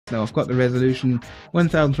So I've got the resolution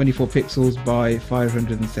 1024 pixels by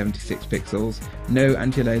 576 pixels. No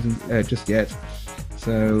anti-aliasing just yet.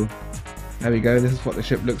 So there we go, this is what the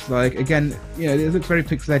ship looks like. Again, you know, it looks very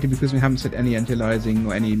pixelated because we haven't set any anti-aliasing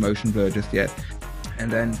or any motion blur just yet.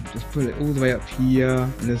 And then just put it all the way up here,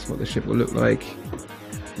 and this is what the ship will look like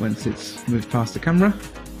once it's moved past the camera.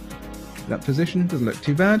 That position doesn't look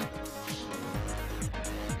too bad.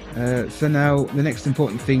 So now the next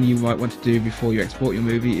important thing you might want to do before you export your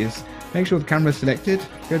movie is make sure the camera is selected,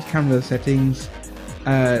 go to camera settings,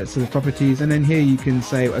 so the properties, and then here you can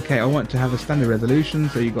say, okay, I want to have a standard resolution,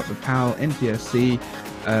 so you've got the PAL, NTSC,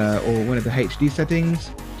 or one of the HD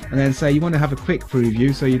settings, and then say you want to have a quick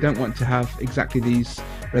preview, so you don't want to have exactly these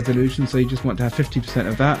resolutions, so you just want to have 50%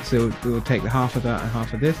 of that, so it will take the half of that and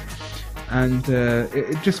half of this, and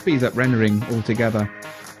it just speeds up rendering altogether.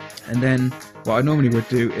 And then what I normally would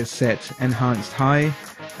do is set enhanced high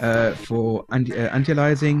for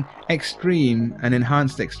anti-aliasing, extreme and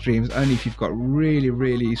enhanced extremes only if you've got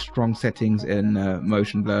really strong settings in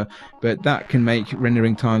motion blur, but that can make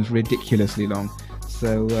rendering times ridiculously long.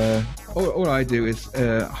 So all I do is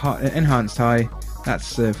enhanced high,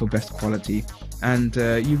 that's for best quality, and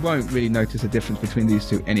you won't really notice a difference between these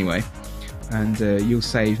two anyway, and you'll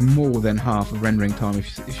save more than half of rendering time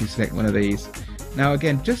if you select one of these. Now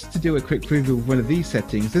again, just to do a quick preview of one of these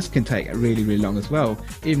settings, this can take really long as well,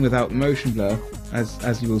 even without motion blur,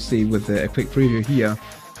 as you will see with a quick preview here.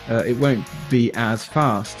 It won't be as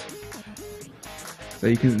fast. So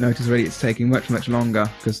you can notice already it's taking much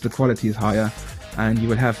longer because the quality is higher, and you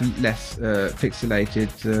will have less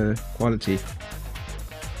pixelated quality.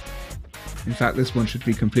 In fact, this one should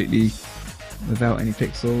be completely without any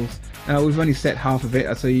pixels. Now we've only set half of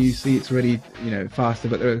it, so you see it's already, you know, faster,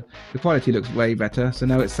 but the quality looks way better. So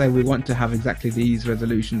now let's say we want to have exactly these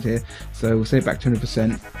resolutions here, so we'll set it back to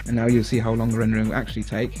 100%, and now you'll see how long the rendering will actually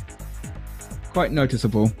take. Quite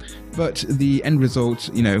noticeable, but the end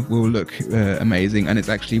result, you know, will look amazing, and it's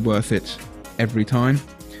actually worth it every time.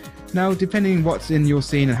 Now, depending what's in your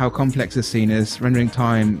scene and how complex the scene is, rendering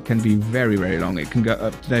time can be very long. It can go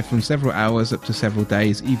up to from several hours up to several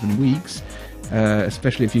days, even weeks.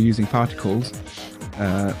 Especially if you're using particles,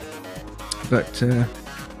 but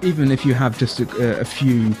even if you have just a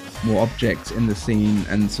few more objects in the scene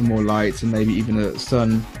and some more lights and maybe even a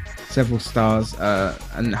sun, several stars,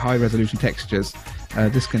 and high resolution textures,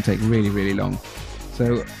 this can take really long.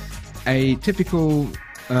 So a typical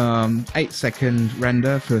 8-second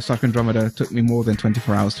render for Socket Andromeda took me more than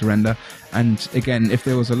 24 hours to render, and again, if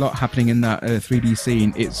there was a lot happening in that 3D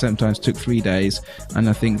scene, it sometimes took 3 days, and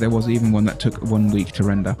I think there was even one that took 1 week to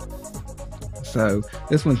render. So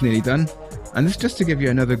this one's nearly done, and this is just to give you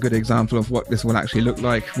another good example of what this will actually look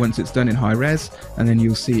like once it's done in high res, and then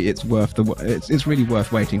you'll see it's worth it's really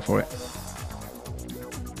worth waiting for it.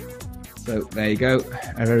 So there you go,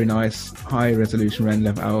 a very nice high resolution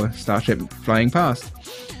render of our starship flying past.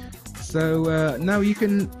 So now you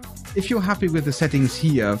can, if you're happy with the settings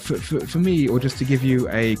here, for me, or just to give you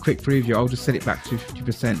a quick preview, I'll just set it back to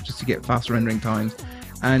 50% just to get faster rendering times.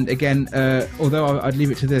 And again, although I'd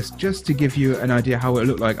leave it to this, just to give you an idea how it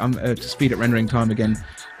looked like, to speed up rendering time again,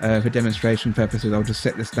 for demonstration purposes, I'll just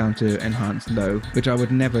set this down to enhanced low, which I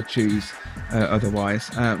would never choose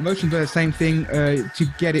otherwise. Motion blur, same thing. To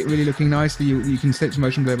get it really looking nicely, you can set it to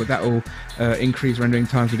motion blur, but that will increase rendering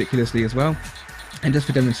times ridiculously as well. And just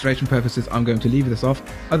for demonstration purposes, I'm going to leave this off.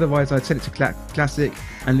 Otherwise, I'd set it to classic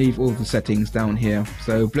and leave all the settings down here.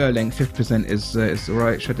 So blur length 50% is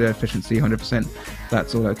alright, shutter efficiency 100%,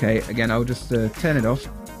 that's all okay. Again, I'll just turn it off,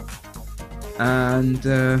 and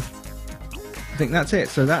I think that's it.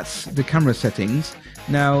 So that's the camera settings.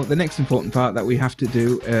 Now, the next important part that we have to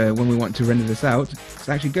do when we want to render this out is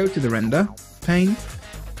actually go to the render pane,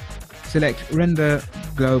 select render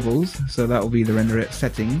globals, so that will be the render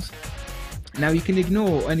settings. Now you can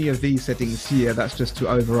ignore any of these settings here, that's just to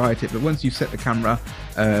overwrite it, but once you've set the camera,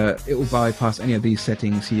 it will bypass any of these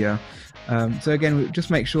settings here. So again,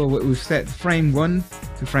 just make sure we've set frame 1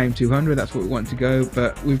 to frame 200, that's what we want to go,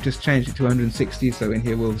 but we've just changed it to 160, so in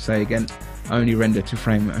here we'll say again, only render to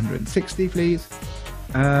frame 160 please.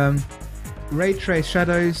 Ray trace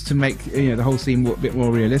shadows to make the whole scene a bit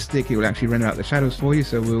more realistic, it will actually render out the shadows for you,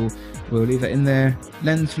 so we'll leave that in there.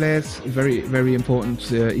 Lens flares, very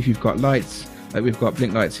important if you've got lights, like we've got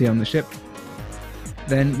blink lights here on the ship.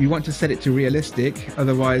 Then you want to set it to realistic,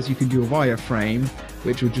 otherwise you can do a wireframe,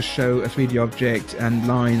 which will just show a 3D object and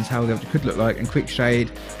lines, how the object could look like, and quick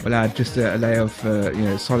shade will add just a layer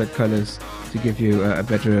of solid colors to give you a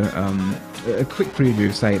better, a quick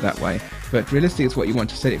preview, say it that way. But realistic is what you want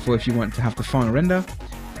to set it for if you want to have the final render.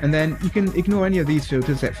 And then you can ignore any of these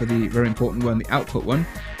filters except for the very important one, the output one.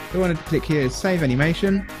 So I wanted to click here is Save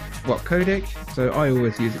Animation, what codec, so I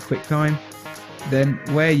always use a QuickTime. Then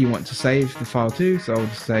where you want to save the file to, so I'll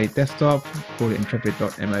just say desktop, call it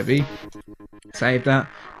intrepid.mov, save that,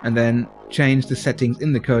 and then change the settings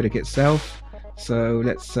in the codec itself. So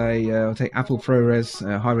let's say I'll take Apple ProRes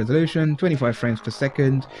high resolution, 25 frames per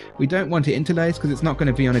second. We don't want it interlaced because it's not going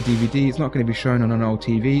to be on a DVD, it's not going to be shown on an old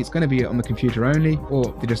TV, it's going to be on the computer only,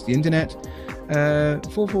 or just the internet.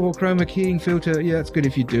 444 chroma keying filter, yeah, that's good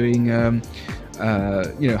if you're doing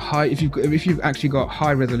you know, high, if you've actually got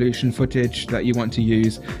high resolution footage that you want to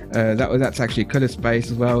use. That's actually color space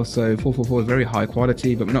as well, so 444 is very high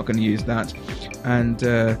quality, but we're not going to use that. And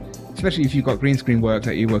especially if you've got green screen work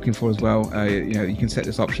that you're working for as well, you know, you can set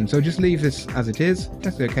this option. So just leave this as it is,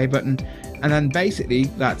 press the OK button, and then basically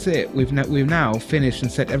that's it. We've now finished and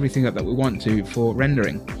set everything up that we want to for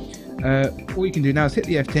rendering. All you can do now is hit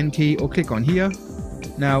the F10 key or click on here.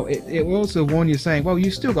 Now it will also warn you saying, well,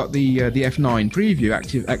 you've still got the F9 preview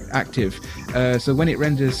active, so when it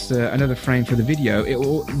renders another frame for the video, it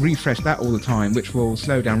will refresh that all the time, which will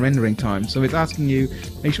slow down rendering time. So it's asking you,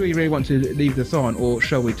 make sure you really want to leave this on, or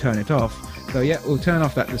shall we turn it off? So yeah, we'll turn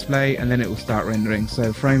off that display and then it will start rendering.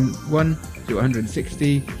 So frame 1 to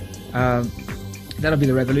 160, that'll be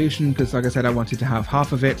the resolution, because like I said, I wanted to have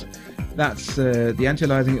half of it. That's the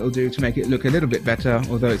anti-aliasing it will do to make it look a little bit better,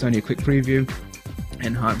 although it's only a quick preview.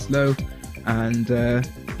 Enhance low, and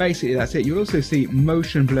basically that's it. You'll also see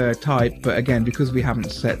motion blur type, but again, because we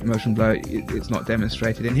haven't set motion blur, it's not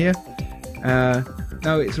demonstrated in here.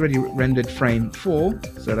 Now it's already rendered frame 4,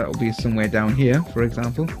 so that will be somewhere down here, for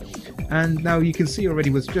example. And now you can see already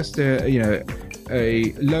with just a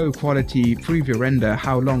low quality preview render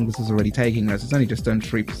how long this is already taking us. It's only just done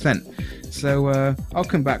 3%. So I'll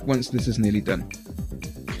come back once this is nearly done.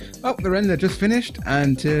 Oh, the render just finished,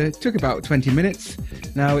 and took about 20 minutes.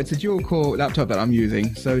 Now it's a dual-core laptop that I'm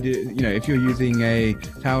using, so you know, if you're using a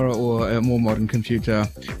Tower or a more modern computer,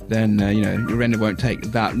 then you know, your render won't take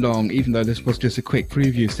that long. Even though this was just a quick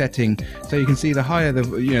preview setting, so you can see the higher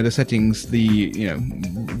the settings, the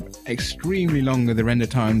extremely longer the render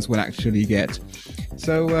times will actually get.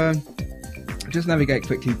 So just navigate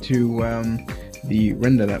quickly to the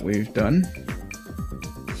render that we've done.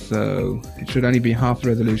 So it should only be half the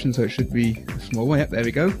resolution, so it should be a small one. Yep, there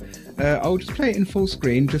we go. I'll just play it in full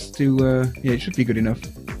screen just to, yeah, it should be good enough to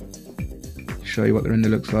show you what the render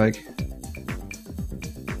looks like.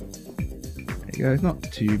 There you go, it's not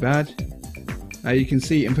too bad. Now you can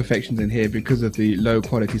see imperfections in here because of the low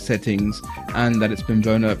quality settings and that it's been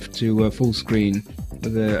blown up to full screen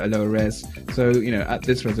with a lower res. So, you know, at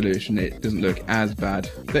this resolution it doesn't look as bad.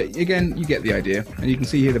 But again, you get the idea. And you can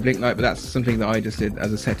see here the blink light, but that's something that I just did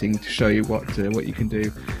as a setting to show you what you can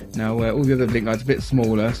do. Now all the other blink lights are a bit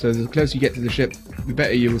smaller, so the closer you get to the ship, the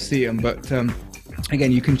better you will see them. But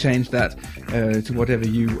again, you can change that to whatever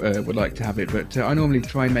you would like to have it, but I normally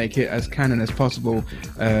try and make it as canon as possible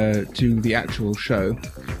to the actual show.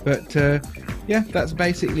 But yeah, that's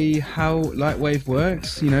basically how Lightwave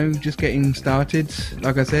works, you know, just getting started.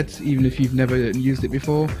 Like I said, even if you've never used it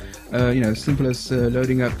before, you know, simple as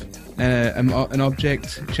loading up an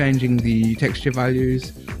object, changing the texture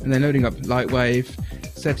values, and then loading up Lightwave,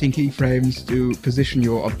 setting keyframes to position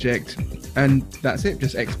your object, and that's it.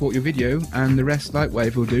 Just export your video and the rest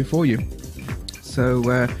Lightwave will do for you.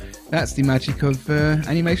 So that's the magic of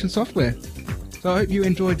animation software. So I hope you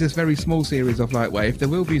enjoyed this very small series of Lightwave. There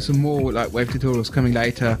will be some more Lightwave tutorials coming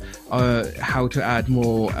later, how to add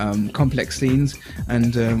more complex scenes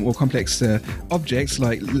and more complex objects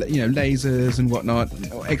like, you know, lasers and whatnot,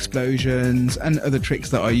 or explosions and other tricks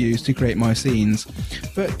that I use to create my scenes.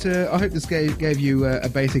 But I hope this gave you a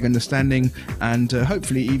basic understanding, and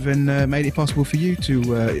hopefully even made it possible for you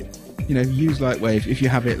to you know, use Lightwave if you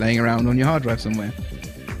have it laying around on your hard drive somewhere.